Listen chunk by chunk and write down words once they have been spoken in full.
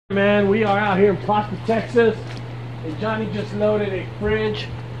Man, we are out here in Plata, Texas, and Johnny just loaded a fridge.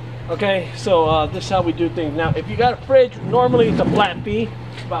 Okay, so this is how we do things. Now, if you got a fridge, normally it's a flat fee,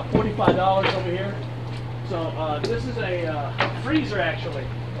 about $45 over here. So this is a freezer, actually.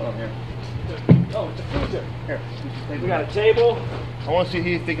 Oh, here. Oh, it's a freezer. Here. We got a table. I want to see if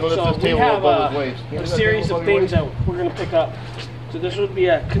he can lift So this we table have above his waist. a series of things that we're going to pick up. So this would be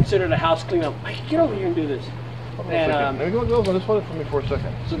considered a house cleanup. Mike, get over here and do this. And, Let me go just hold it for me for a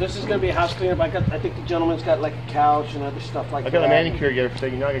second. so this is going to be a house cleanup. I think the gentleman's got like a couch and other stuff like that. I got a manicure yet for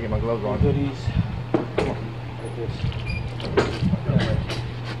you. Now I gotta get my gloves on. Goodies. Like this.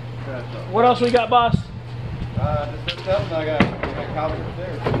 What else we got, boss? Just this stuff, and I got copies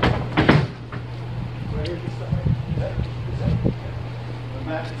upstairs. Right here's the stuff. The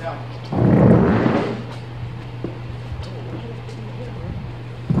map is out.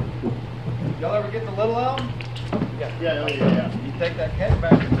 Y'all ever get the little album? Yeah. You take that cake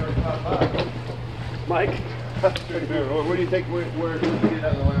back for 35 bucks. Mike. Where do you take? Where do you get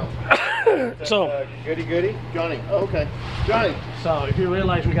out of the lounge? So, goody. Johnny. Oh, okay. Johnny. so if you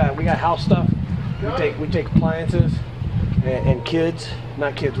realize we got house stuff, we take appliances and kids.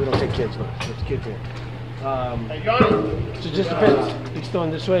 Not kids. We don't take kids, but there's kids here. Hey, Johnny. So it just depends. He's going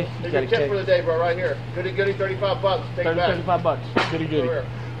this way. You Take gotta your tip take for the day, bro. Right here. Goody, 35 bucks. Take it back. 35 bucks. Goody. Over here.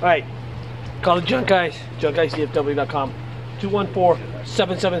 All right. Call the Junk Guys. junkguysdfw.com.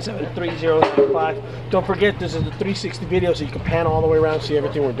 214-777-3095. Don't forget, this is the 360 video, so you can pan all the way around, see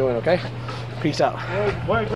everything we're doing. Okay. Peace out.